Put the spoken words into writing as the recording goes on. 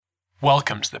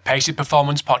Welcome to the Pacey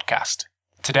Performance Podcast.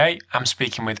 Today I'm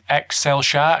speaking with ex-Sale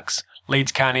Sharks,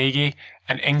 Leeds Carnegie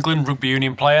and England rugby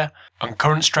union player and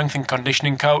current strength and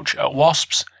conditioning coach at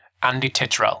Wasps, Andy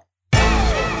Titterell.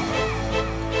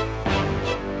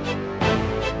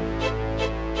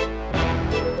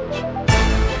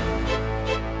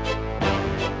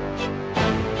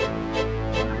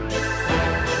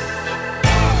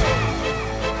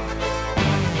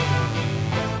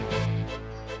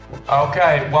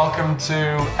 Okay, welcome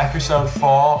to episode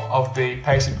 4 of the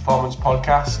Pacey Performance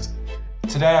Podcast.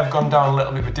 Today I've gone down a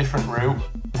little bit of a different route.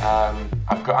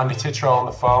 I've got Andy Titterell on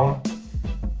the phone.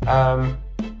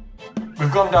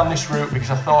 We've gone down this route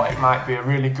because I thought it might be a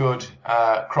really good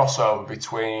crossover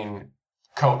between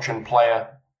coach and player.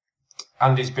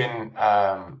 Andy's been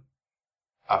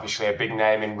obviously a big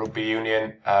name in rugby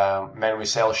union, mainly with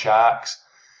Sale Sharks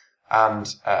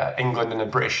and England and the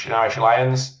British and Irish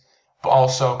Lions, but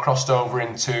also crossed over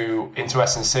into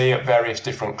S&C at various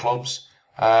different clubs.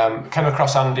 Came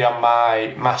across Andy on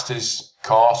my master's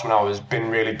course when I was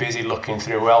been really busy looking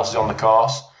through who else is on the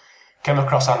course. Came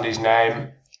across Andy's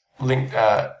name, looked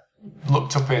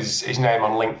up his name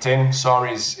on LinkedIn, saw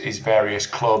his various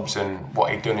clubs and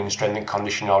what he'd done in strength and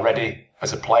conditioning already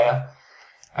as a player,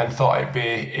 and thought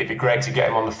it'd be great to get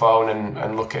him on the phone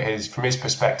and look at from his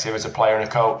perspective as a player and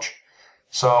a coach.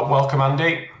 So welcome,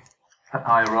 Andy.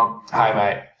 Hi, Rob. Hi,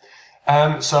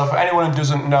 mate. So for anyone who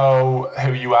doesn't know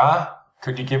who you are,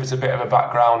 could you give us a bit of a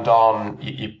background on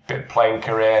your playing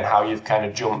career and how you've kind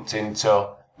of jumped into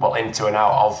and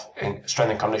out of strength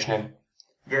and conditioning?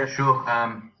 Yeah, sure.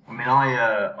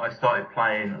 I started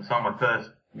playing. I signed my first,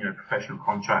 professional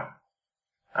contract,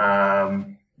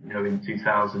 in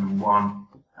 2001,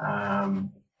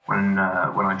 when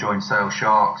I joined Sale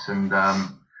Sharks, and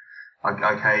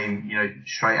I came,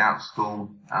 straight out of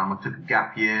school. I took a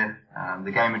gap year.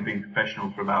 The game had been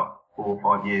professional for about 4 or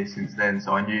 5 years since then,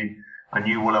 so I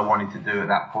knew what I wanted to do at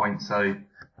that point. So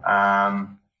I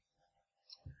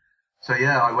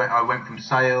went from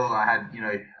Sale. I had,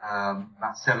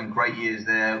 about 7 great years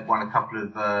there. Won a couple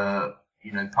of,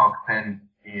 Parker Pen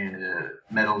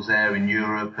medals there in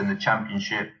Europe and the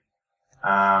championship.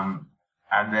 And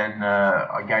then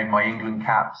I gained my England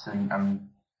caps and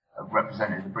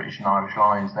represented the British and Irish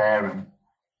Lions there, and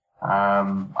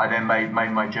I then made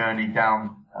my journey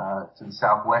down to the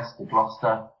southwest to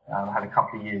Gloucester. I had a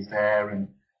couple of years there, and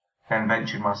then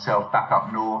ventured myself back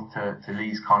up north to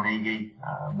Leeds Carnegie,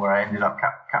 where I ended up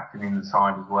captaining the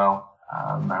side as well.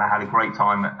 And I had a great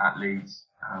time at Leeds.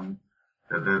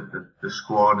 The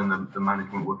squad and the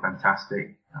management were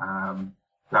fantastic. At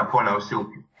that point, I was still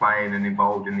playing and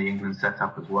involved in the England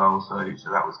setup as well, so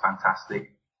that was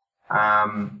fantastic.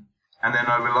 And then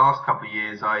over the last couple of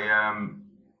years, I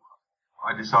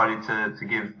decided to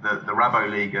give the Rabo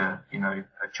League a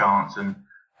chance, and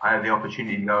I had the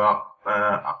opportunity to go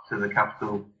up to the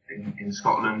capital in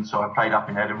Scotland. So I played up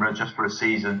in Edinburgh just for a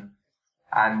season,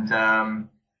 and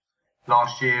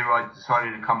last year I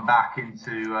decided to come back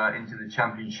into the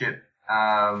championship,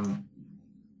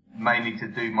 mainly to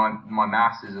do my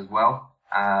masters as well.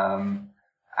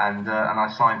 And I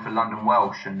signed for London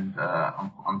Welsh, and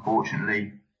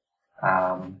unfortunately,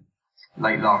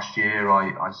 late last year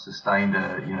I sustained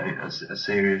a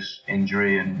serious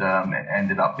injury, and it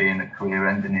ended up being a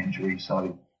career-ending injury.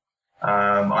 So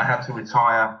I had to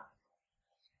retire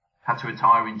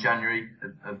in January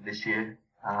of this year.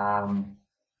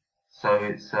 So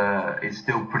it's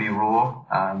still pretty raw.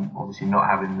 Obviously not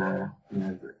having the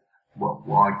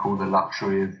what I call the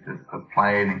luxury of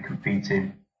playing and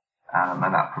competing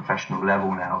at that professional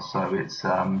level now. So it's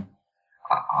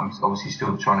I'm obviously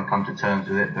still trying to come to terms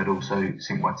with it, but also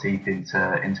sink my teeth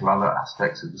into other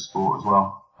aspects of the sport as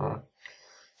well. Right.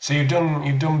 So you've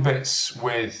done bits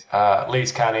with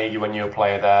Leeds Carnegie when you were a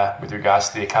player there with regards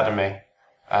to the academy.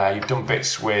 You've done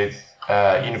bits with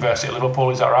University of Liverpool,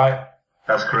 is that right?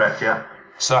 That's correct, yeah.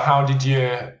 So how did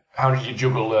you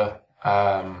juggle the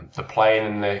playing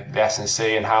and the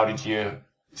S&C, and how did you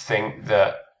think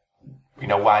that,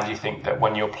 why do you think that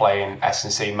when you're playing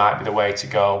S&C might be the way to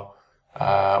go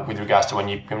with regards to when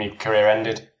your career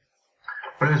ended?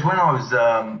 But it was when I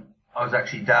was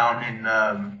actually down in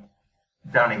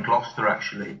Gloucester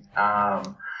actually. I've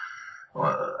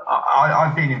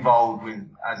been involved with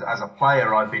as a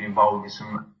player. I've been involved with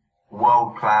some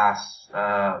world class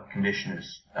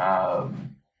conditioners.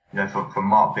 From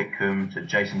Mark Bickham to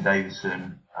Jason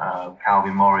Davison,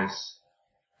 Calvin Morris,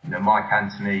 Mike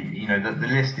Anthony. The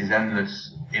list is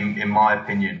endless in my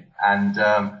opinion. And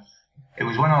it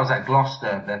was when I was at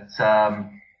Gloucester that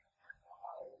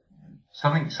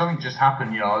something just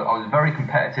happened. I was very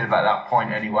competitive at that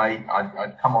point anyway.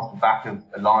 I'd come off the back of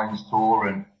a Lions tour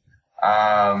and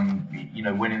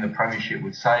winning the Premiership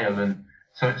with Sale, and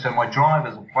so my drive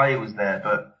as a player was there.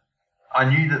 But I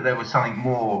knew that there was something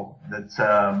more that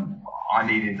I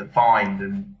needed to find,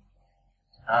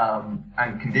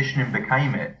 and conditioning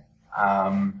became it.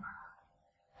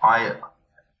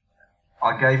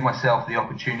 I gave myself the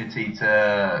opportunity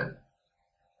to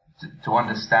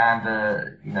understand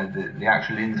the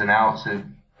actual ins and outs of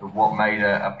what made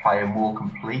a player more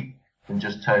complete than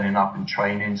just turning up and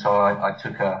training. So I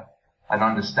took an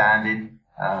understanding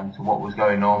to what was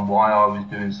going on, why I was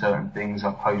doing certain things.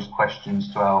 I posed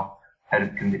questions to our head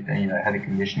of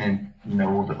conditioning,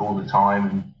 all the time,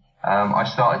 and I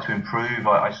started to improve.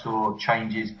 I saw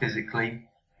changes physically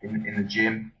in the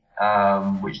gym,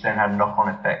 which then had knock-on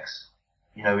effects,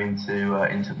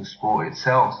 into the sport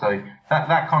itself. So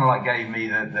that kind of like gave me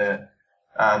the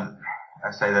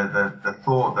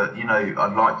thought that,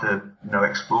 I'd like to,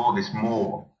 explore this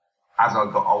more as I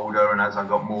got older and as I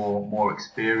got more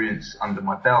experience under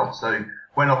my belt. So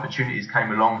when opportunities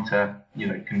came along to,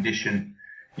 condition,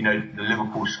 the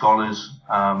Liverpool Scholars,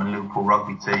 and Liverpool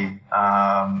rugby team,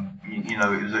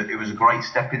 it was a great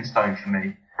stepping stone for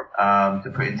me, to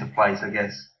put into place, I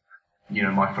guess,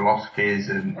 my philosophies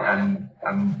and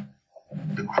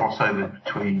the crossover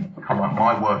between kind of like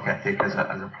my work ethic as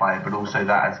a player, but also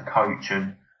that as a coach.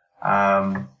 And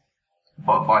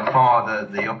but by far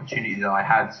the opportunity that I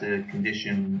had to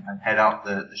condition and head up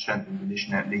the strength and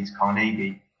conditioning at Leeds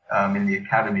Carnegie in the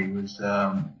academy was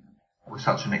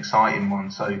such an exciting one.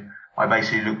 So I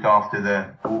basically looked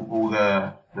after all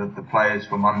the players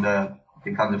from under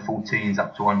 14s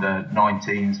up to under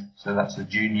 19s. So that's the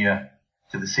junior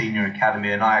to the senior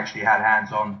academy, and I actually had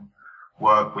hands-on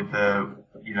work with the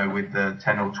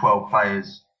 10 or 12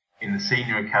 players in the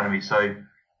senior academy. So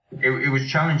it was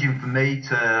challenging for me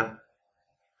to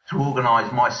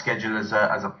organise my schedule as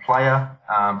a player,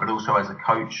 but also as a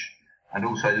coach, and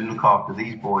also to look after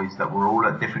these boys that were all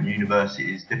at different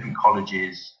universities, different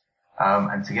colleges,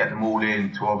 and to get them all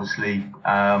in to obviously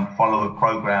follow a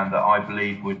program that I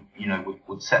believe would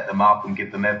set them up and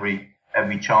give them every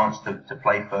chance to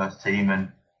play first team,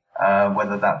 and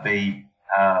whether that be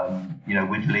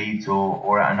with Leeds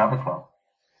or at another club.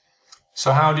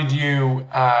 So how did you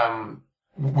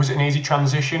was it an easy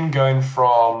transition going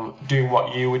from doing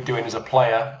what you were doing as a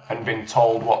player and being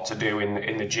told what to do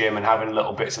in the gym and having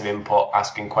little bits of input,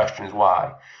 asking questions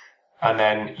why, and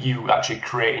then you actually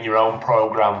creating your own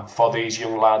program for these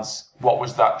young lads? What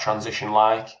was that transition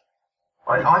like?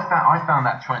 I found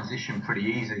that transition pretty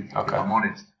easy, if I'm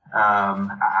honest.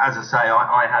 As I say,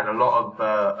 I had a lot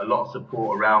of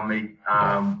support around me.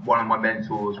 One of my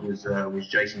mentors was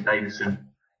Jason Davison,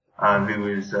 who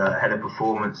was head of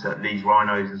performance at Leeds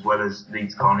Rhinos as well as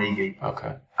Leeds Carnegie.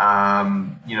 Okay.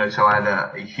 So I had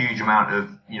a huge amount of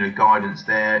guidance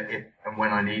there if and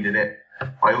when I needed it.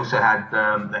 I also had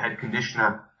the head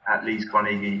conditioner at Leeds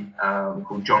Carnegie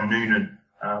called John Noonan.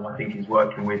 I think he's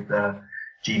working with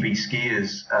GB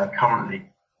Skiers currently.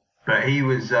 But he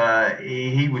was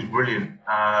brilliant.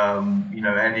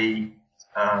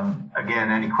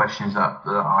 Any questions that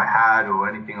I had or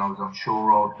anything I was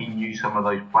unsure of, he knew some of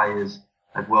those players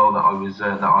as well that I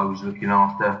was looking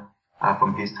after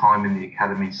from his time in the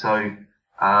academy. So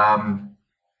I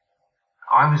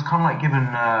was kind of like given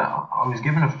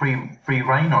a free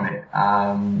rein on it.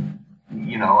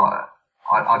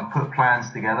 I'd put plans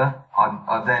together.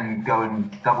 I'd then go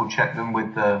and double check them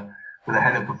with the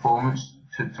head of performance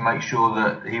to make sure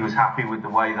that he was happy with the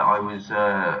way that I was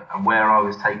and where I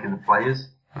was taking the players.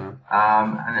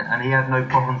 And he had no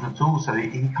problems at all. So he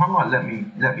kind of like let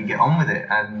me get on with it,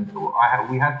 and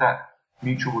we had that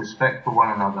mutual respect for one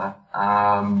another.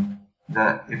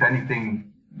 That if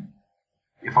anything,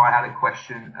 if I had a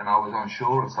question and I was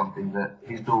unsure of something, that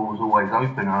his door was always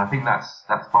open. And I think that's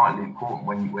vitally important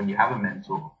when you have a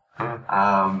mentor.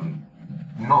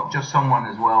 Not just someone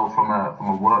as well from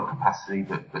a work capacity,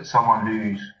 but someone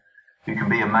who can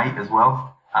be a mate as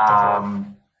well.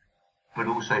 But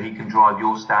also he can drive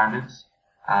your standards.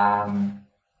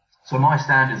 So my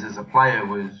standards as a player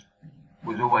was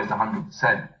always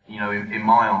 100%, in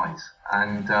my eyes.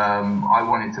 And I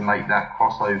wanted to make that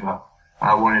crossover.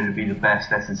 I wanted to be the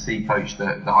best S&C coach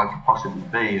that I could possibly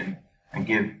be, and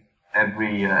give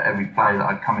every player that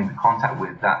I'd come into contact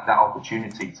with that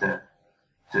opportunity to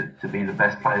be the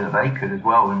best player that they could as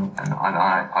well. And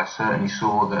I certainly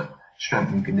saw that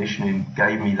strength and conditioning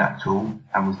gave me that tool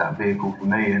and was that vehicle for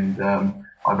me, and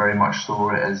I very much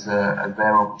saw it as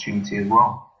their opportunity as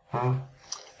well.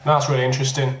 That's really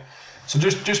interesting. So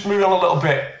just moving on a little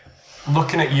bit,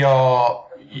 looking at your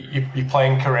your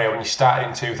playing career when you started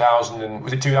in 2000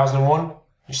 was it 2001?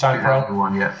 You signed pro?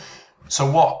 2001, yeah. So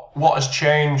what has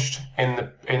changed in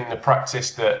the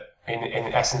practice that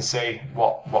in S&C,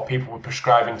 what people were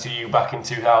prescribing to you back in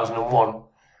 2001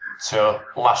 to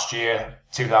last year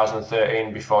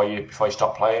 2013 before you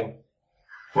stopped playing?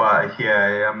 Well,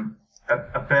 yeah,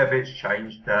 a fair bit's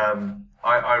changed.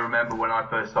 I remember when I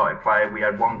first started playing, we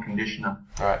had one conditioner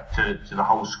to the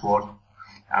whole squad,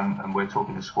 and we're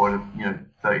talking a squad of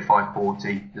 35,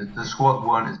 40. The squad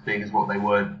weren't as big as what they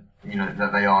were,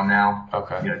 that they are now.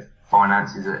 Okay.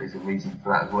 Finance is a reason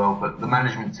for that as well. But the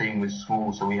management team was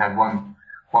small, so we had one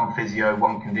physio,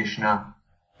 one conditioner,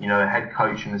 a head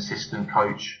coach and assistant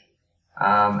coach,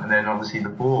 and then obviously the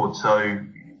board. So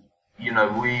we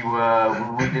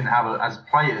didn't have as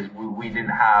players, we didn't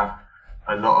have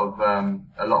a lot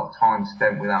of time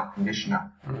spent without conditioner.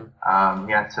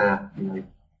 We had to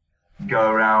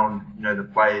go around the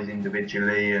players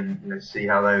individually and see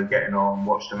how they were getting on,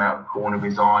 watch them out of the corner of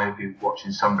his eye if he was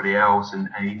watching somebody else, and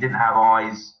he didn't have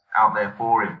eyes out there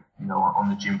for him on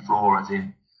the gym floor, as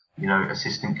in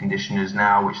assistant conditioners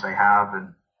now, which they have,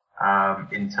 and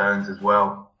interns as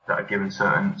well that are given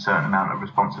certain amount of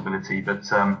responsibility.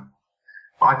 But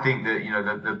I think that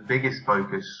the biggest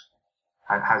focus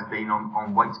has been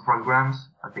on weights programs.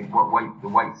 I think the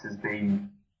weights has been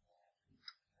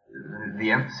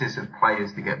the emphasis of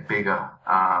players to get bigger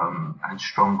and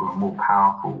stronger and more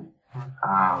powerful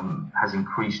has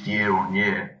increased year on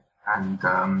year, and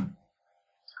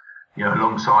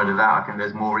alongside of that, I think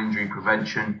there's more injury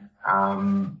prevention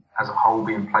as a whole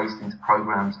being placed into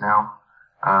programs now,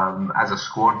 as a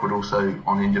squad, but also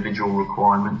on individual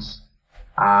requirements.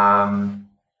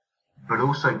 But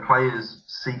also players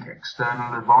seek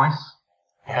external advice.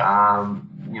 Yeah.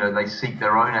 They seek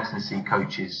their own S&C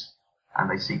coaches, and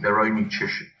they seek their own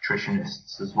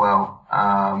nutritionists as well.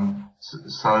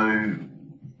 So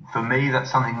for me, that's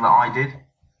something that I did.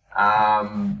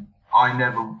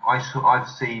 I've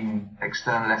seen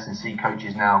external S&C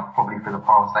coaches now probably for the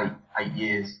past eight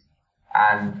years,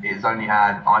 and it's only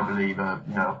had, I believe, a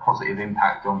positive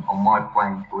impact on my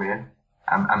playing career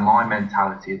and my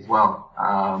mentality as well.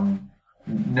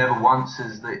 Never once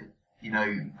has that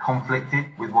conflicted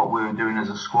with what we were doing as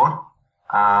a squad.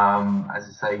 As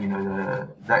I say,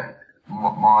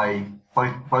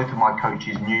 both of my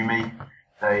coaches knew me.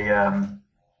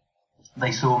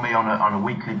 They saw me on a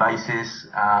weekly basis.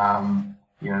 And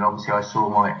obviously I saw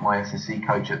my S&C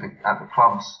coach at the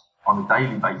clubs on a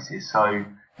daily basis. So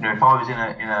if I was in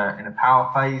a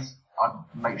power phase, I'd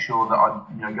make sure that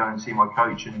I'd go and see my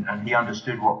coach, and he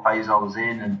understood what phase I was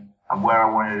in and where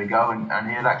I wanted to go, and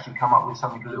he'd actually come up with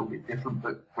something a little bit different,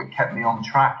 but kept me on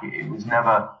track. It was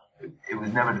never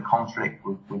the conflict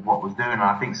with what I was doing. And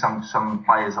I think some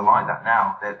players are like that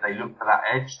now. They look for that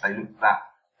edge, they look for that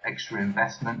extra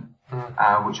investment,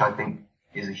 which I think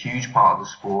is a huge part of the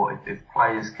sport. If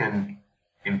players can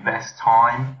invest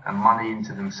time and money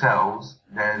into themselves,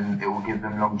 then it will give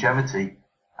them longevity.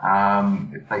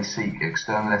 If they seek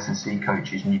external S&C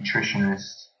coaches,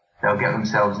 nutritionists, they'll get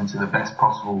themselves into the best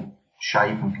possible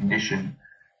shape and condition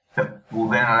that will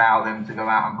then allow them to go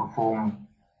out and perform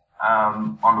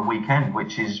on the weekend,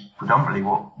 which is predominantly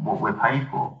what we're paid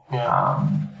for. Yeah.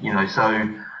 So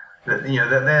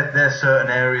there are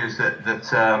certain areas that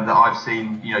I've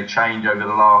seen change over the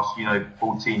last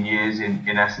 14 years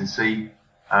in S&C,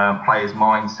 players'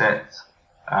 mindset,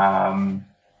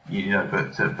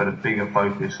 but a bigger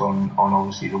focus on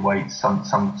obviously the weights. Some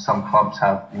clubs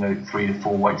have 3 to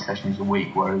 4 weight sessions a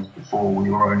week, whereas before we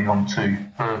were only on 2.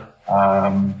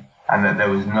 And that there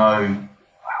was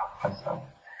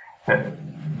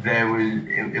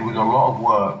it was a lot of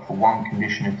work for one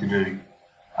conditioner to do.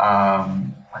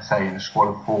 I say in a squad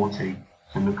of 40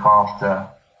 to look after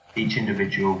each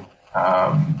individual,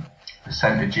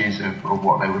 percentages of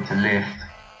what they were to lift,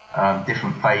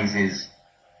 different phases.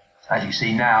 As you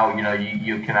see now,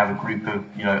 you can have a group of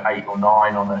 8 or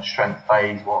 9 on a strength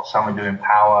phase, while some are doing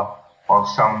power, while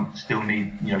some still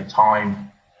need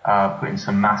time putting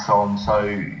some mass on. So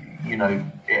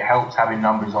it helps having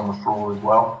numbers on the floor as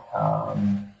well.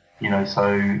 So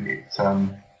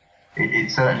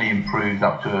it's certainly improved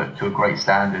up to a great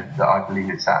standard that I believe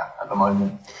it's at the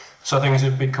moment. So things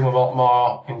have become a lot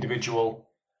more individual.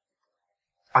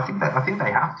 I think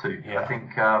they have to. Yeah. I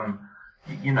think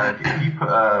if you put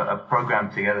a program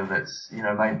together that's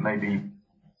maybe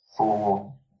 3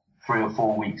 or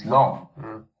 4 weeks long,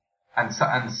 and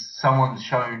someone's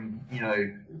shown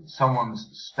someone's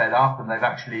sped up and they've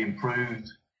actually improved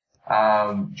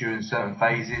during certain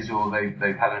phases, or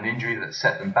they've had an injury that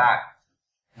set them back,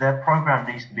 their program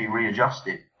needs to be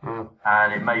readjusted.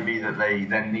 And it may be that they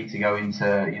then need to go into,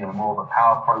 more of a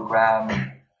power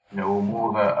program, or more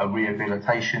of a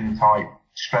rehabilitation type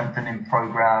strengthening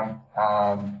program.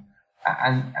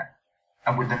 And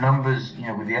with the numbers,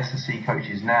 with the S&C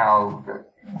coaches now, that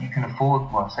you can afford,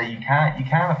 you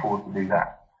can afford to do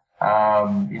that.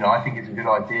 I think it's a good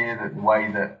idea that the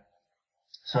way that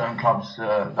certain clubs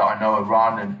that I know are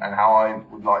run and how I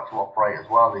would like to operate as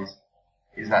well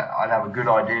is that I'd have a good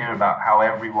idea about how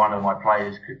every one of my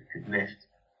players could lift,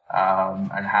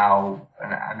 and how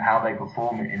they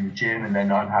perform it in the gym, and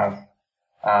then I'd have,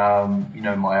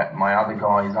 my other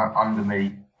guys under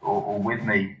me or with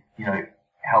me,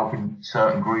 helping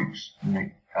certain groups,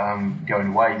 going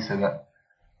away so that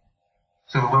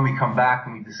when we come back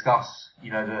and we discuss,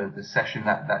 the session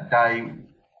that day,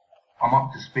 I'm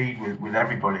up to speed with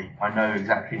everybody. I know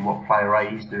exactly what player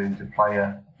A is doing to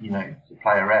player, to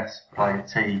player S, player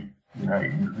T.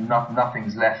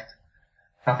 Nothing's left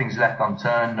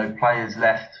unturned. No players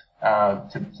left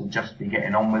to just be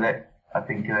getting on with it. I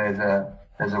think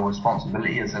there's a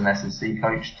responsibility as an S&C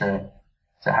coach to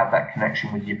have that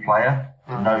connection with your player,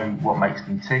 to know what makes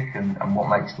them tick and what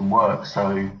makes them work.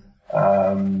 So,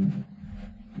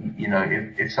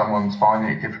 if someone's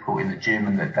finding it difficult in the gym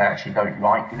and that they actually don't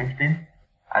like lifting,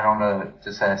 and on a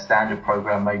standard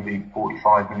program, maybe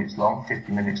 45 minutes long,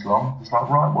 50 minutes long, it's like,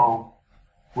 right, well,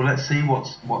 let's see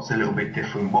what's a little bit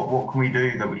different. What can we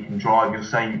do that we can drive the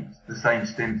same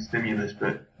stimulus,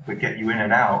 but get you in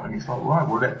and out? And it's like, right,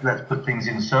 well, let's put things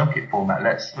in circuit format.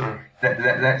 Let's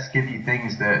give you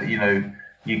things that,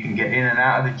 you can get in and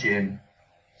out of the gym.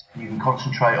 You can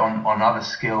concentrate on other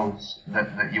skills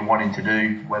that you're wanting to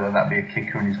do, whether that be a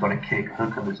kicker and he's got to kick,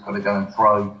 hooker that's got to go and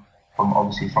throw, from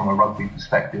a rugby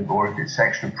perspective, or if it's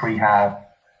extra prehab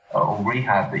or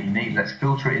rehab that you need. Let's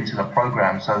filter it into the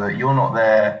program so that you're not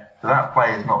there, so that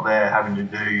player's not there having to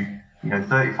do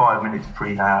 35 minutes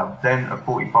prehab, then a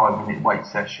 45-minute weight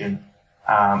session,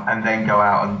 and then go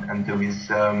out and do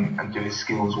his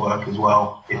skills work as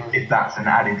well, if that's an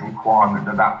added requirement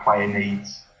that player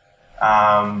needs.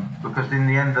 Because in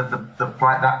the end,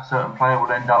 that certain player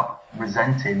will end up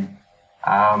resenting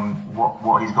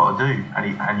what he's got to do,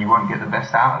 and you won't get the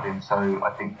best out of him. So I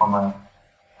think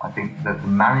that the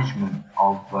management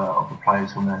of the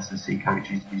players from the S&C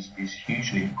coach is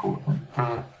hugely important.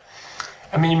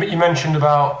 I mean, you mentioned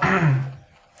about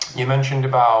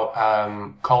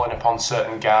calling upon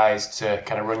certain guys to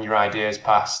kind of run your ideas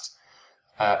past,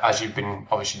 as you've been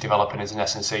obviously developing as an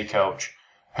S&C coach.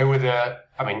 Who were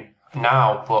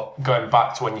now, but going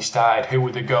back to when you started, who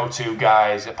were the go-to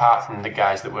guys, apart from the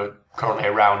guys that were currently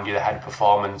around you, the head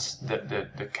performance,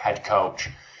 the head coach?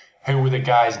 Who were the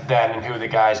guys then and who are the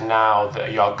guys now that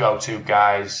are your go-to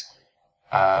guys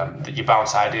that you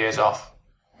bounce ideas off?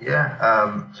 Yeah,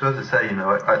 so as I say,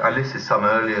 I listed some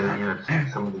earlier,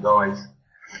 some of the guys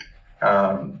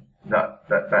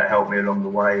that helped me along the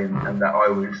way and that I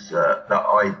was that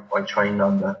I trained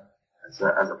under as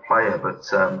a player, but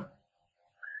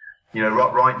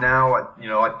right now,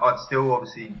 I'd still,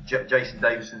 obviously, Jason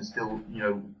Davison's still,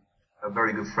 a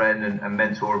very good friend and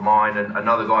mentor of mine, and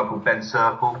another guy called Ben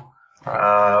Serple.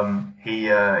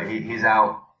 He's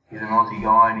out. He's an Aussie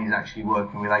guy, and he's actually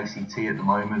working with ACT at the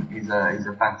moment. He's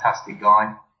a fantastic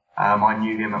guy. I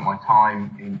knew him at my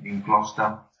time in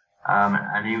Gloucester,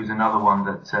 and he was another one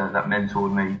that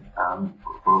mentored me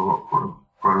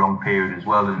for a long period as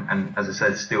well. And as I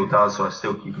said, still does. So I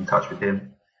still keep in touch with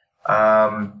him.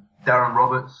 Darren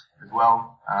Roberts as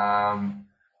well.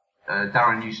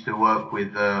 Darren used to work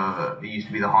with, he used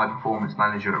to be the high performance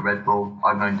manager at Red Bull.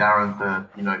 I've known Darren for,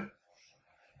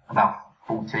 about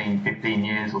 14, 15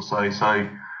 years or so. So,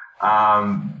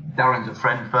 Darren's a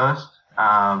friend first,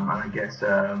 and I guess,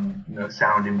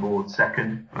 sounding board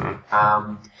second.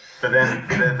 But then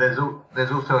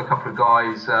there's also a couple of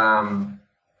guys,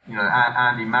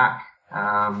 Andy Mack,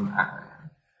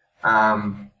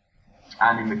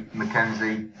 Andy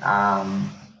McKenzie,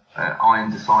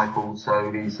 Iron Disciple.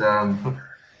 So he's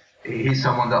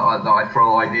someone that I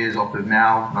throw ideas off of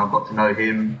now, and I've got to know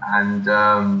him, and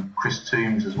Chris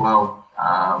Toombs as well,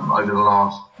 over the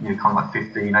last kind of like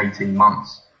 15, 18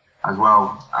 months as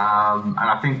well. And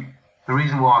I think the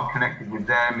reason why I've connected with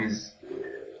them is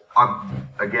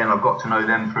I've got to know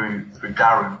them through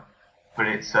Darren, but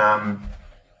it's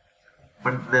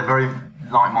but they're very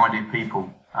like-minded people.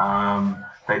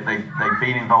 They've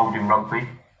been involved in rugby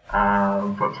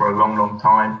for a long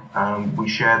time. We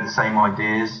share the same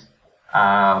ideas,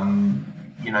 so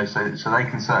they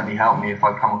can certainly help me if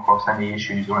I come across any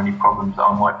issues or any problems that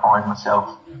I might find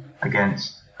myself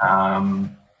against.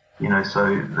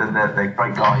 So they're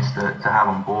great guys to have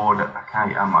on board at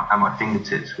my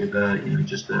fingertips with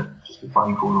just a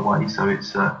phone call away. So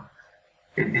it's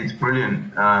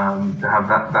brilliant to have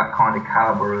that kind of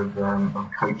caliber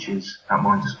of coaches at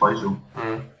my disposal.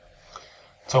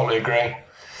 Totally agree.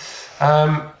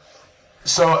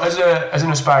 So as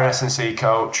an aspiring S&C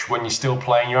coach, when you're still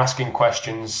playing, you're asking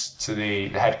questions to the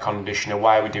head conditioner.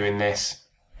 Why are we doing this?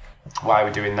 Why are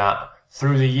we doing that?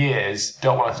 Through the years,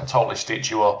 don't want to totally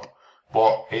stitch you up,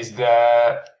 but is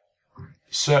there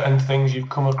certain things you've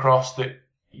come across that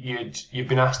you've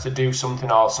been asked to do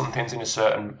something, or something's in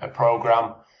a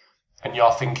program, and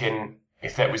you're thinking,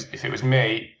 if it was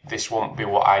me, this won't be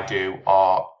what I do,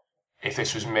 or if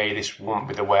this was me, this wouldn't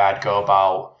be the way I'd go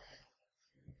about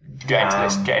getting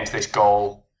to this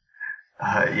goal?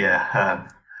 You'd have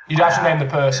to name the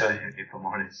person. If I'm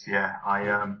honest,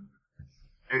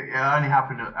 it only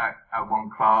happened at one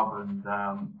club and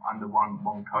under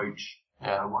one coach,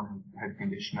 one head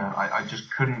conditioner. I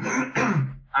just couldn't.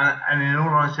 And in all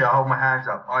honesty, I hold my hands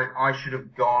up. I should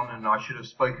have gone and I should have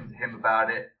spoken to him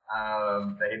about it,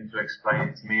 for him to explain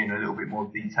it to me in a little bit more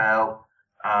detail.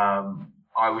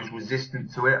 I was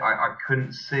resistant to it. I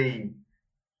couldn't see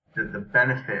the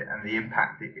benefit and the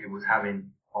impact that it was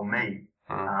having on me.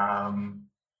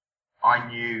 I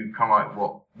knew kind of like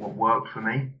what worked for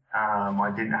me.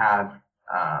 I didn't have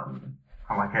kind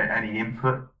of like any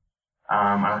input.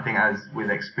 And I think, as with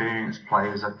experienced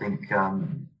players, I think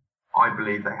I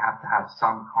believe they have to have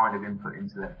some kind of input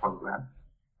into their program.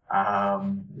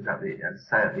 As I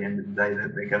say, at the end of the day,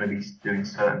 that they're going to be doing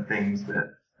certain things,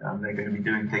 that they're going to be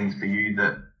doing things for you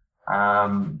that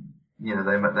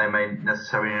they may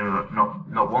necessarily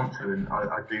not want to. And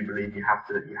I do believe you have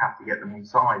to get them on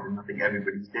side. And I think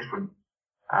everybody's different,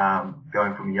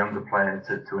 going from a younger player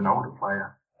to an older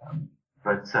player.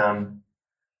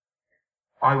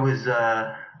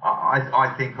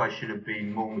 I think I should have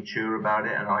been more mature about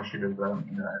it, and I should have,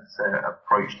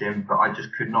 approached him. But I just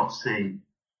could not see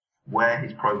where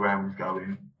his program was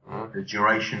going, the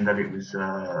duration that it was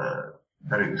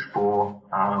for.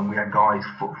 We had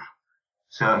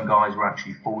certain guys were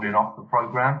actually falling off the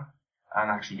program and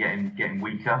actually getting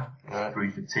weaker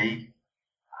through fatigue.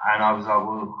 And I was like,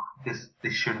 well,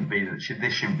 this shouldn't be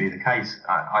the case.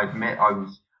 I admit I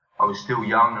was still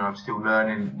young and I was still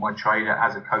learning my trade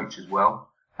as a coach as well.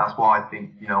 That's why I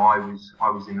think, I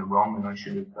was in the wrong, and I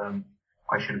should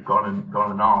have gone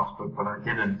and asked, but I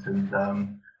didn't. And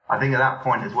I think at that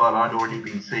point as well, I'd already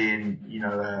been seeing,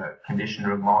 a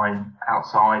conditioner of mine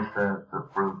outside for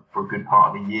a good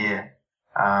part of the year.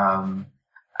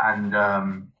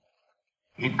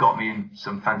 He'd got me in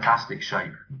some fantastic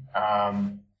shape.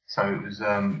 So it was,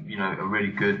 a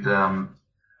really good,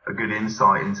 a good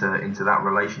insight into that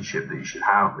relationship that you should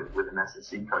have with an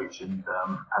S&C coach and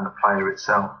the player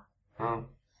itself. No,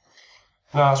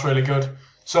 that's really good.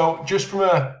 So just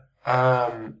from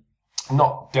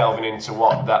not delving into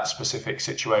what that specific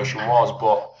situation was,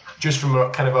 but just from a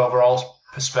kind of overall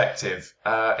perspective,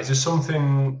 is there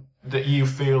something that you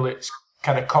feel it's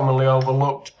kind of commonly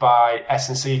overlooked by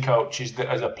S&C coaches, that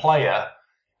as a player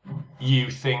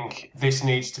you think this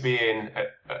needs to be in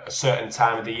a certain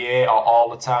time of the year or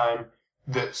all the time,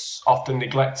 that's often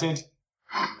neglected?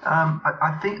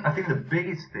 I think the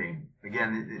biggest thing,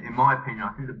 again, in my opinion,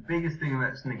 I think the biggest thing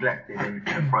that's neglected in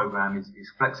a program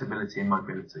is flexibility and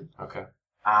mobility. Okay.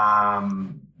 I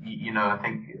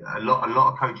think a lot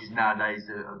of coaches nowadays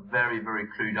are very, very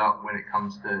clued up when it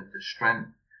comes to strength,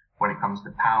 when it comes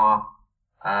to power.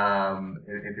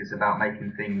 If it's about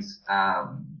making things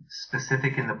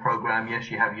specific in the program, yes,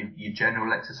 you have your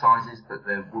general exercises, but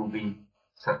there will be,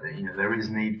 there is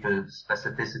need for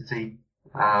specificity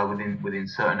within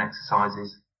certain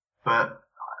exercises. But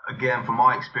again, from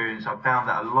my experience, I've found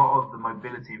that a lot of the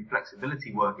mobility and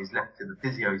flexibility work is left to the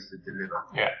physios to deliver,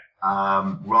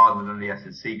 rather than the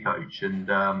S&C coach. And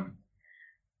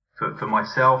for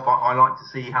myself, I like to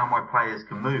see how my players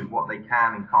can move, what they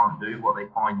can and can't do, what they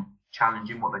find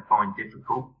challenging, what they find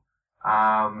difficult,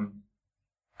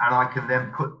 and I can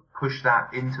then push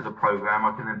that into the program.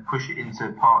 I can then push it into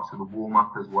parts of the warm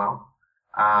up as well.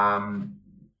 And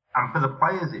for the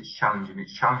players, it's challenging.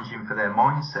 It's challenging for their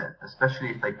mindset, especially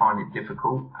if they find it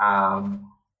difficult. And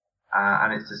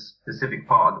it's a specific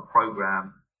part of the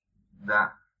program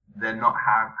that they're not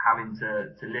having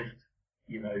to lift,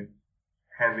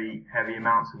 heavy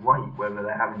amounts of weight, whether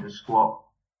they're having to squat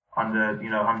under,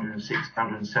 160,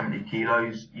 170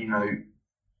 kilos,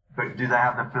 but do they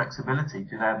have the flexibility?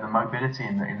 Do they have the mobility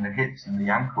in the hips and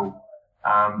the ankle?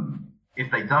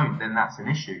 If they don't, then that's an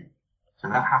issue. So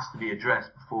that has to be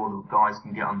addressed before the guys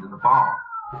can get under the bar.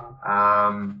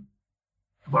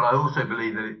 But I also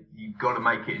believe that you've got to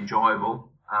make it enjoyable,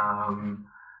 and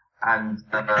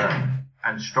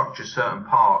structure certain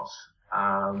parts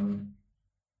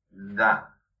that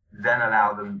then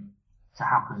allow them to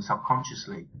happen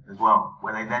subconsciously as well,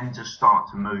 where they then just start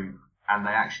to move and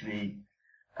they actually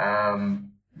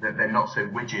they're not so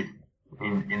rigid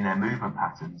in their movement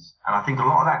patterns. And I think a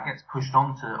lot of that gets pushed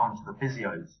onto the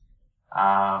physios.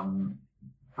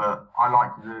 But I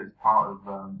like to do it as part of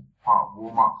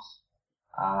warm-ups,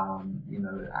 and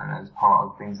as part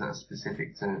of things that are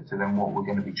specific to then what we're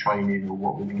going to be training or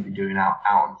what we're going to be doing out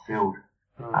on the field,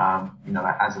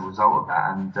 as a result of that.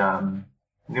 And don't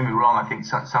get me wrong, I think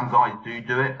some guys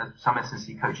do it, some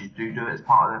S&C coaches do it as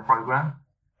part of their program,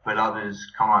 but others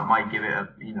might give it a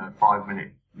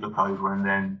 5-minute look over and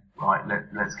then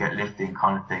let's get lifting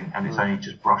kind of thing, and it's only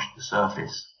just brushed the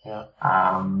surface. Yeah.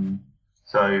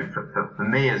 So for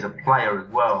me as a player as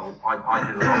well, I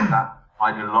did a lot of that.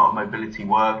 I did a lot of mobility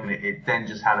work, and it then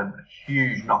just had a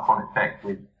huge knock-on effect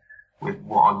with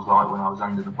what I was like when I was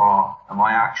under the bar, and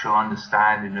my actual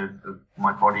understanding of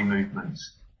my body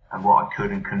movements and what I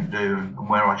could and couldn't do, and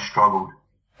where I struggled,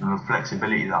 and the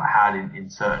flexibility that I had in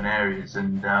certain areas.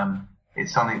 And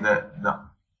it's something that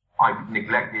I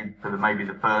neglected for maybe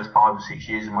the first 5 or 6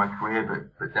 years of my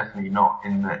career, but definitely not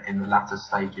in the latter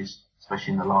stages,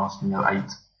 especially in the last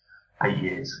 8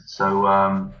 years. So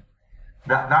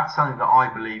that's something that I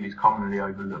believe is commonly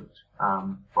overlooked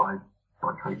by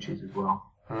coaches as well.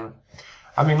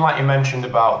 I mean, like you mentioned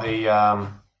about the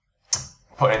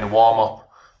putting in the warm up,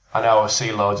 I know I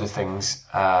see loads of things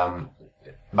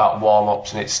about warm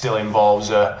ups, and it still involves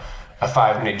a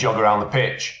 5-minute jog around the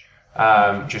pitch,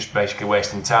 just basically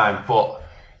wasting time. But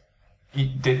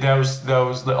those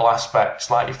little aspects,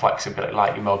 like your flexibility,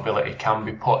 like your mobility, can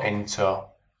be put into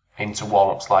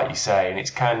warm ups, like you say, and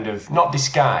it's kind of not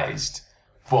disguised,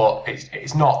 but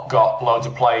it's not got loads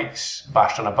of plates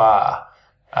bashed on a bar.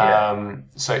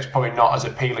 So it's probably not as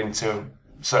appealing to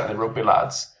certainly rugby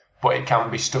lads, but it can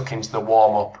be stuck into the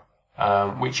warm-up,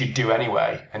 which you do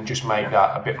anyway, and just make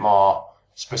that a bit more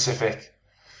specific.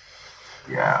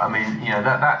 Yeah, I mean,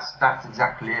 that's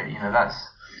exactly it.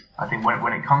 I think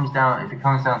when it comes down, if it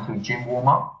comes down to a gym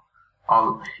warm-up,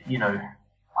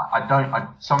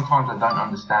 sometimes I don't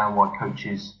understand why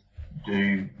coaches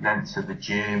do lengths of the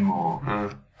gym or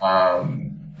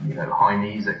high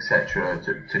knees, etc.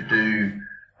 to do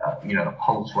a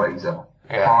pulse raiser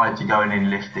prior to going in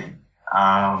lifting.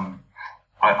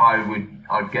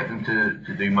 I'd get them to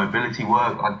do mobility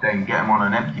work. I'd then get them on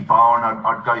an empty bar, and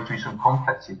I'd go through some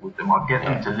complexes with them. I'd get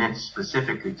them to lift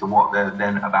specifically to what they're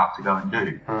then about to go and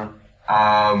do.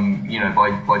 By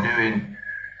doing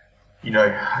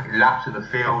laps of the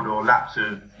field or laps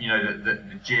of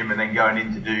the gym, and then going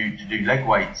in to do leg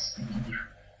weights.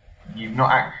 You've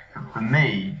not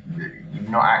actually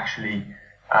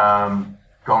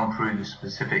gone through the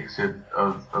specifics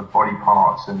of body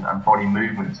parts and body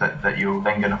movements that you're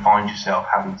then going to find yourself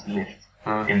having to lift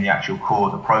in the actual core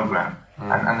of the program.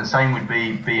 And the same would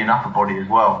be in upper body as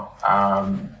well.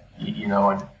 I'd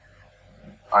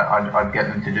get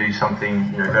them to do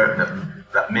something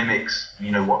that mimics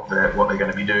what they're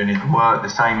going to be doing in the work, the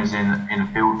same as in a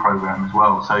field program as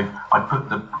well. So I'd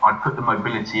put the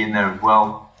mobility in there as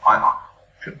well.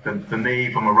 For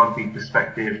me, from a rugby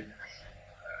perspective,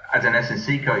 as an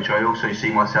S&C coach, I also see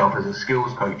myself as a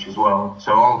skills coach as well.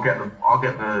 So I'll get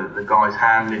the guys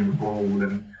handling the ball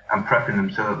and prepping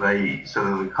them so that the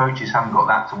coaches haven't got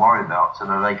that to worry about, so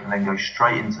that they can then go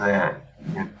straight into their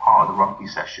part of the rugby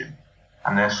session,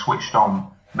 and they're switched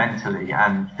on mentally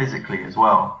and physically as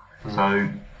well. So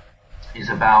it's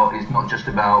not just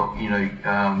about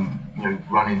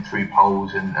running through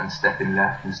poles and stepping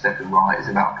left and stepping right. It's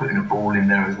about putting a ball in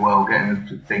there as well, getting them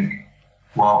to think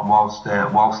whilst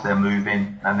they're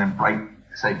moving, and then break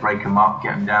them up,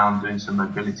 get them down, doing some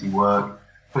mobility work,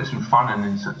 put some fun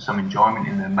and some enjoyment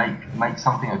in there. Make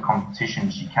something a competition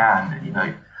as you can.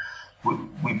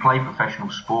 We play professional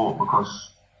sport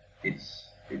because it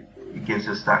gives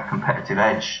us that competitive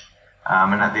edge.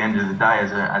 And at the end of the day,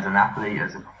 as an athlete,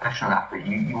 as a professional athlete,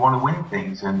 you want to win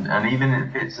things, and even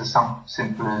if it's as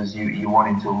simple as you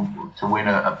wanting to win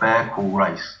a bear call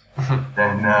race,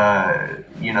 then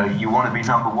you want to be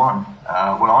number one.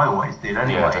 Well, I always did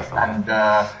anyway, and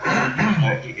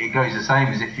it goes the same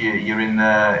as if you're in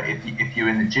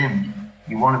the gym.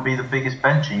 You want to be the biggest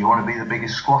bencher, you want to be the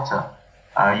biggest squatter,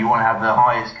 you want to have the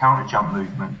highest counter jump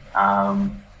movement.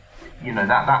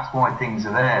 That's why things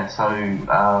are there. So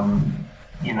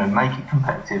make it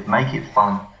competitive, make it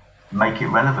fun, make it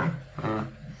relevant.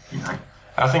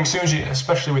 I think as soon as you,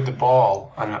 especially with the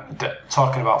ball, and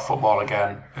talking about football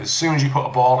again, as soon as you put a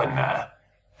ball in there,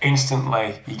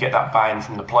 instantly you get that buy-in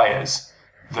from the players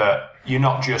that you're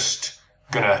not just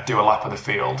going to do a lap of the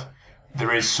field.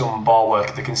 There is some ball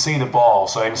work. They can see the ball,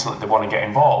 so instantly they want to get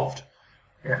involved.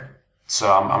 Yeah.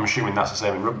 So I'm assuming that's the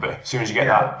same in rugby. As soon as you get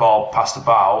that ball passed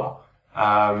about,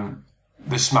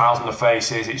 the smiles on the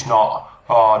faces. It's not,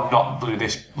 not do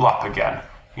this lap again.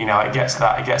 You know, it gets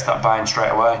that buy-in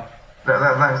straight away.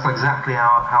 That's exactly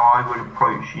how I would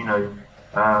approach,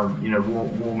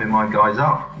 warming my guys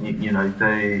up. You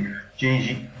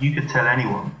could tell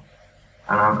anyone,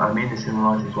 and I mean this in the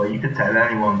nicest way, you could tell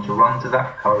anyone to run to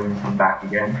that cone and back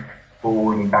again,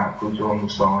 forward and backwards or on the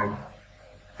side,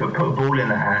 but put a ball in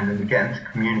their hand and get them to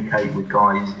communicate with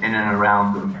guys in and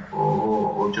around them,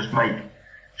 or just make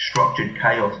structured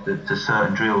chaos to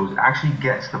certain drills. It actually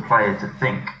gets the player to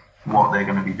think what they're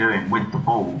going to be doing with the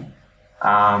ball,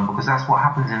 because that's what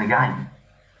happens in a game.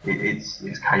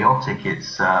 It's chaotic.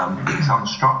 It's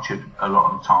unstructured a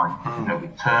lot of the time.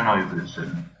 With turnovers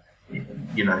and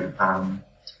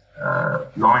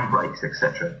line breaks,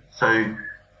 etc. So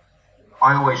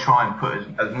I always try and put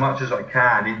as much as I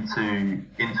can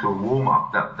into a warm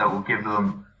up that will give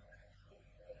them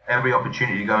every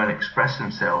opportunity to go and express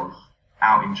themselves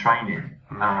out in training,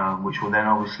 which will then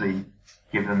obviously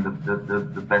give them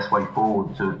the best way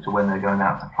forward to when they're going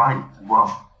out to play as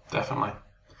well. Definitely.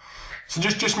 So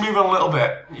just moving on a little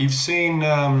bit, you've seen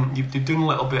you've done a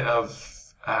little bit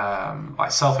of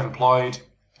like self-employed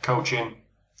coaching.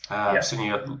 I've seen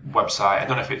your website. I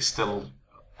don't know if it's still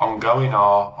ongoing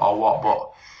or what,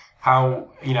 but how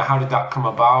did that come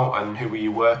about, and who were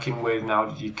you working with? Now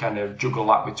did you kind of juggle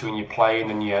that between your playing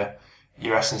and your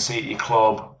S&C at your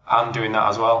club and doing that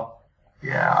as well?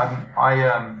 Yeah,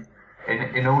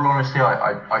 in all honesty,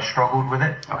 I struggled with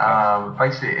it. Okay.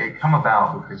 Basically, it come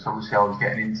about because obviously I was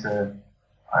getting into.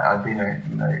 I'd been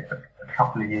a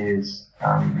couple of years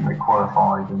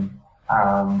qualified, and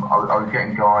I was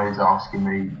getting guys asking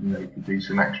me to do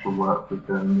some extra work with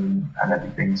them and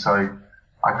everything. So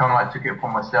I kind of like took it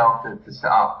upon myself to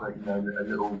set up a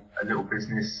little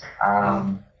business.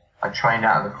 I trained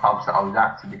out of the clubs that I was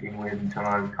at to begin with until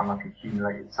I kind of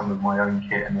accumulated some of my own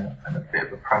kit and a bit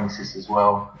of a premises as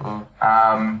well.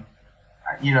 And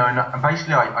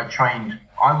basically I trained.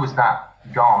 I was that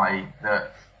guy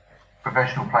that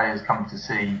professional players come to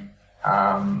see,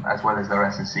 as well as their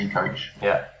S&C coach.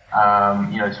 Yeah.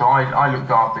 So I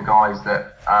looked after guys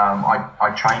that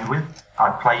I trained with, I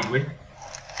played with,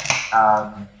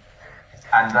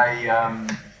 and they.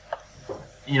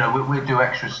 We'd do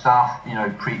extra stuff,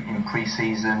 in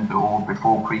pre-season or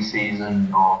before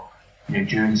pre-season or,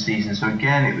 during season. So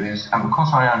again, it was, and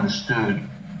because I understood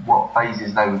what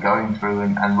phases they were going through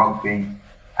and rugby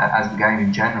as the game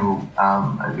in general,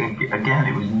 again,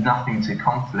 it was nothing to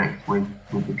conflict with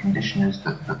the conditioners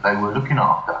that they were looking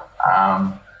after.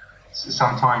 So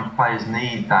sometimes players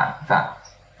need that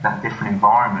different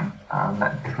environment,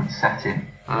 that different setting,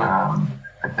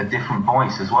 a different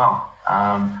voice as well.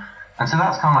 And so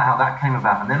that's kind of like how that came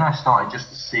about. And then I started just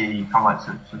to see kind of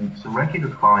like some regular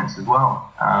clients as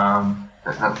well,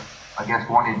 that I guess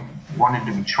wanted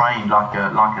to be trained like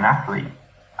an athlete.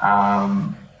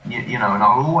 And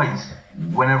I'll always,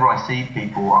 whenever I see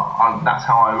people, that's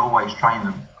how I'll always train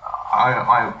them.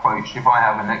 I approach, if I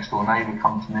have a next door neighbour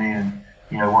come to me and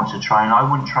wants to train, I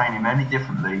wouldn't train him any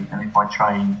differently than if I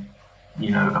trained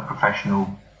a professional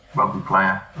rugby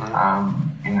player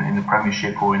in the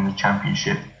Premiership or in the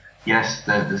Championship. Yes,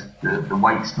 the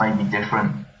weights may be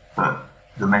different, but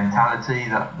the mentality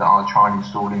that I try and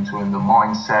install into them, the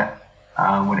mindset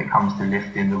when it comes to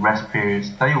lifting, the rest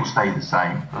periods, they all stay the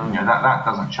same. That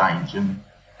doesn't change. And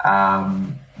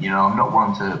I'm not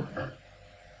one to.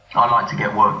 I like to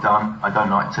get work done. I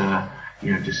don't like to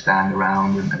just stand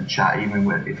around and chat, even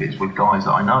if it's with guys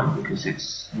that I know, because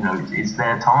it's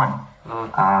their time.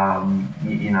 And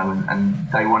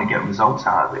they want to get results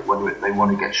out of it, whether they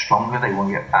want to get stronger, they want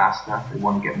to get faster, they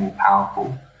want to get more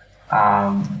powerful.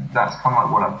 That's kind of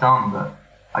like what I've done. But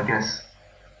I guess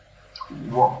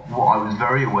what I was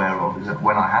very aware of is that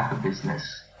when I had the business,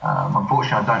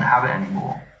 unfortunately I don't have it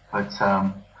anymore, but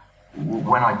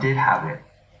when I did have it,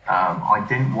 I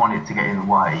didn't want it to get in the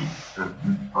way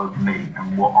of me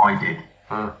and what I did.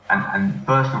 And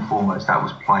first and foremost, that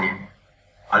was playing.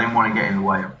 I didn't want to get in the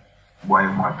way of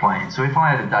my playing. So if I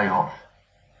had a day off,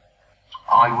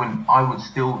 I would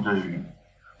still do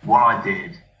what I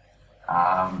did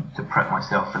to prep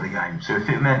myself for the game. So if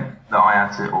it meant that I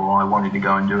had to, or I wanted to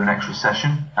go and do an extra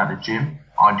session at the gym,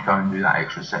 I'd go and do that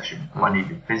extra session. If I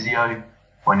needed physio,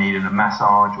 if I needed a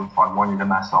massage, or if I wanted a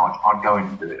massage, I'd go in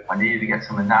and do it. If I needed to get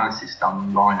some analysis done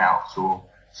on line-outs or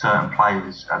certain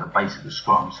players at the base of the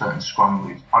scrum, certain scrum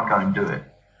moves, I'd go and do it.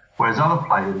 Whereas other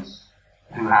players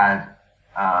who had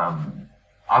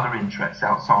other interests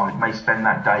outside may spend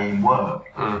that day in work,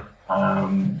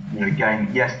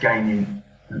 gaining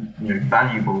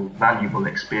valuable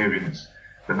experience.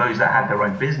 But those that had their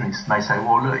own business may say,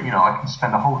 well, look, I can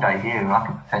spend a whole day here and I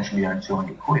could potentially earn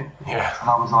 200 quid. Yeah. And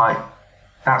I was like,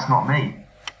 that's not me.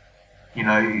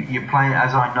 You're playing,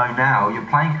 as I know now, your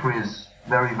playing career's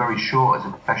very, very short as a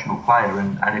professional player.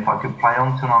 And if I could play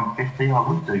on till I'm 50, I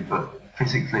would do. But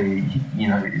physically,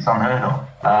 it's unheard of.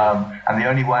 And the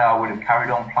only way I would have carried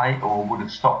on playing or would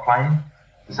have stopped playing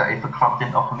is that if a club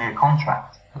didn't offer me a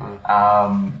contract.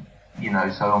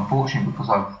 So unfortunately, because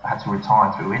I've had to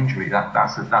retire through injury,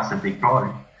 that's a big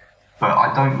blow. But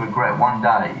I don't regret one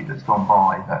day that's gone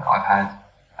by that I've had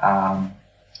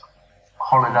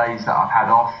holidays that I've had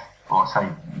off, or say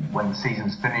when the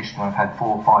season's finished and I've had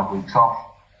 4 or 5 weeks off.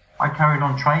 I carried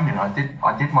on training. I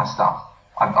did my stuff.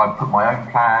 I put my own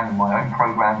plan and my own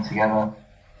program together,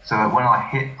 so that when I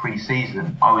hit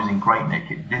pre-season, I was in great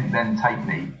nick. It didn't then take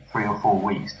me 3 or 4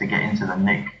 weeks to get into the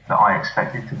nick that I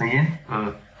expected to be in.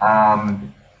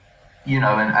 And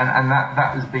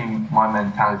that has been my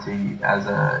mentality as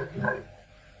a,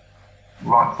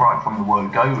 right from the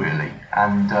word go, really.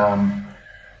 And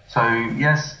so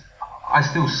yes, I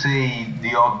still see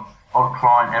the odd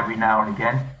client every now and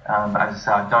again. As I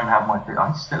say,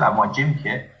 I still have my gym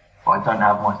kit, but I don't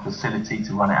have my facility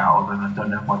to run it out of, and I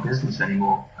don't have my business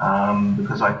anymore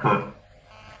because I put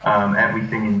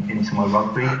everything into my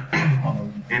rugby.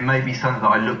 It may be something that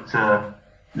I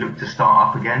look to start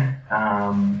up again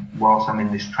whilst I'm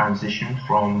in this transition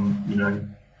from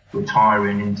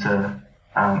retiring into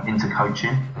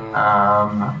coaching.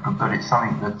 But it's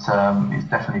something that is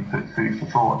definitely put food for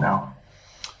thought now.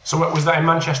 So was that in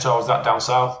Manchester or was that down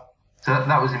south? So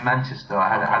that was in Manchester. I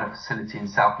had a facility in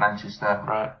South Manchester.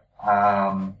 Right.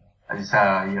 As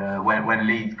I say, when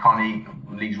Leeds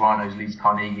Rhinos, Leeds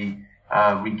Carnegie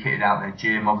re-kitted out their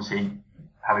gym, obviously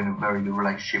having a very good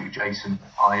relationship with Jason,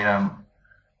 I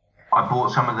bought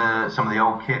some of the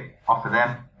old kit off of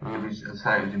them. It was, as I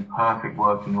say, it was in perfect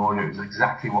working order. It was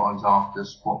exactly what I was after: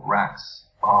 squat racks,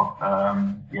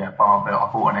 barbell. I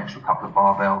bought an extra couple of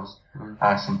barbells,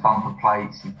 some bumper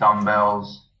plates, some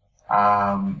dumbbells,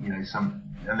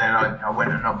 and then I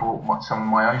went and I bought some of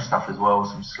my own stuff as well,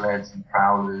 some sleds and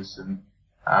prowlers and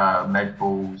med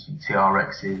balls and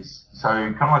TRXs. So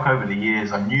kind of like over the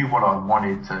years, I knew what I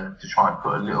wanted to try and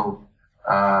put a little,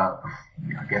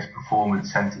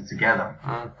 performance centre together,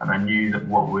 and I knew that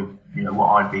what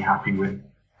I'd be happy with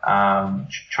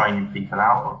training people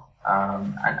out of.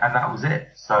 And that was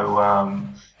it. So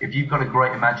if you've got a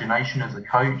great imagination as a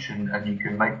coach and you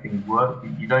can make things work,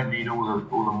 you don't need all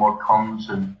the mod cons,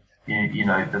 and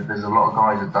there's a lot of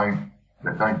guys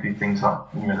that don't do things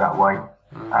like that way.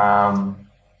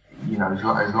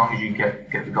 As long as you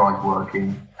get the guys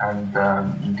working and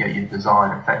you get your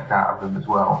desired effect out of them as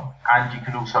well, and you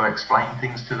can also explain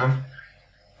things to them,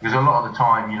 because a lot of the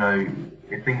time,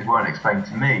 if things weren't explained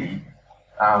to me,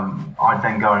 I'd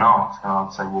then go and ask, and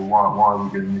I'd say, well, why are we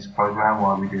doing this program? Why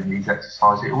are we doing these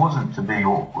exercises? It wasn't to be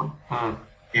awkward.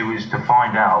 It was to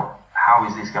find out, how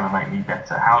is this going to make me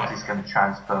better? How is this going to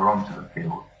transfer onto the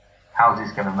field? How is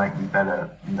this going to make me better,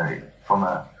 from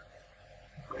a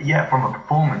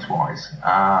performance-wise?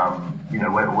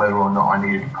 Whether or not I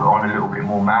needed to put on a little bit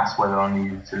more mass, whether I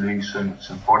needed to lose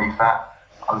some body fat,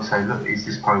 I would say, look, is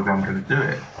this program going to do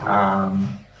it?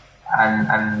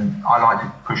 And I like to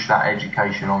push that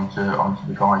education onto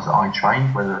the guys that I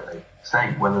train,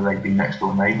 whether they be next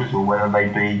door neighbours or whether they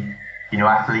be,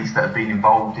 athletes that have been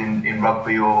involved in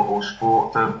rugby or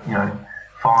sport for,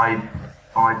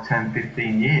 5, 10,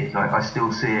 15 years. I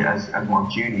still see it as my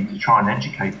duty to try and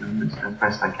educate them as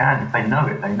best I can. If they know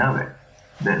it, they know it.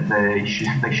 That they should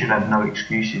have no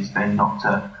excuses then not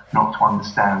to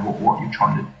understand what you're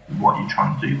trying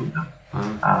to do with them.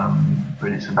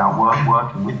 But it's about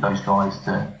working with those guys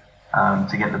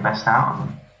to get the best out of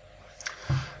them.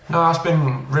 No, that's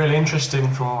been really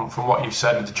interesting from what you've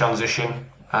said with the transition.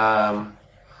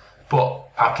 But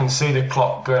I can see the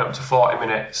clock going up to 40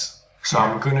 minutes, so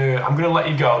I'm gonna let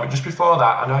you go. But just before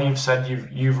that, I know you've said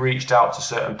you've reached out to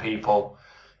certain people.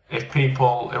 If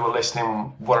people who are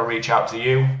listening want to reach out to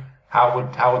you, how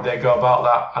would they go about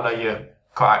that? I know you're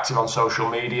quite active on social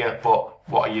media, but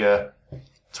what are your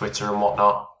Twitter and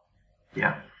whatnot?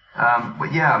 Yeah,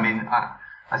 but yeah, I mean,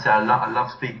 I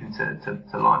love speaking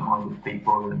to like-minded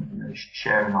people and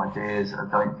sharing ideas. I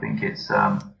don't think it's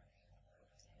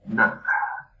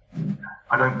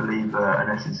I don't believe an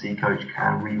S&C coach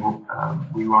can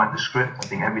rewrite the script. I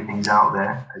think everything's out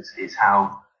there. It's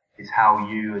how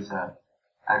you as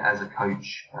as a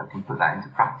coach, can put that into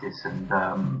practice. And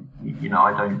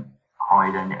I don't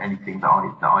hide anything that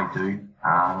I do.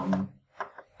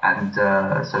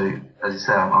 So, as I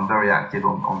say, I'm very active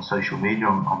on social media,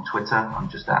 on Twitter. I'm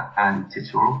just at Andy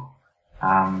Titterell.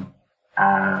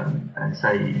 And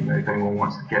say, if anyone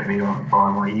wants to get me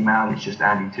via my email, it's just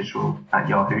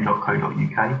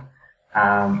andytitterell@yahoo.co.uk.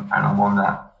 And I'm on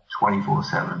that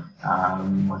 24/7.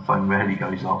 My phone rarely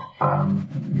goes off, from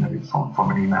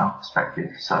an email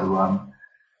perspective. So,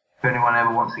 if anyone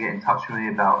ever wants to get in touch with me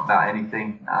about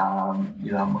anything,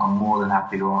 I'm more than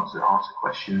happy to answer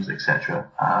questions, etc.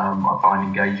 I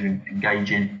find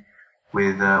engaging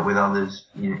with others,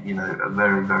 a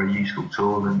very, very useful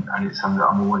tool, and it's something that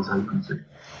I'm always open to.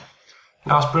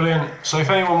 That's brilliant. So if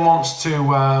anyone wants to,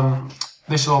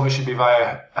 this will obviously be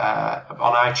via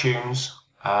on iTunes,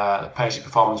 the Pacey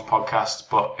Performance Podcast,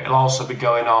 but it'll also be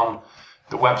going on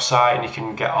the website, and you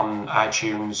can get on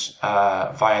iTunes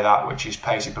via that, which is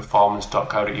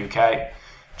paceyperformance.co.uk.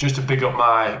 Just to big up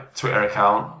my Twitter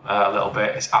account a little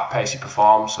bit, it's at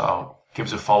paceyperform, so give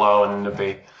us a follow, and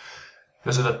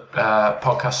there's other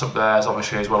podcasts up there,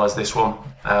 obviously, as well as this one,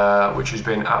 which has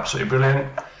been absolutely brilliant.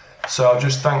 So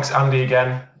just thanks, Andy,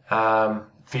 again,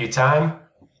 for your time,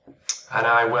 and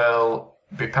I will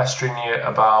be pestering you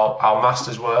about our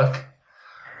master's work.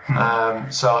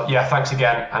 So yeah, thanks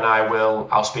again, and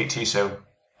I'll speak to you soon.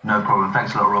 No problem.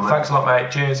 Thanks a lot, Robert. Thanks a lot, mate.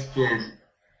 Cheers. Cheers.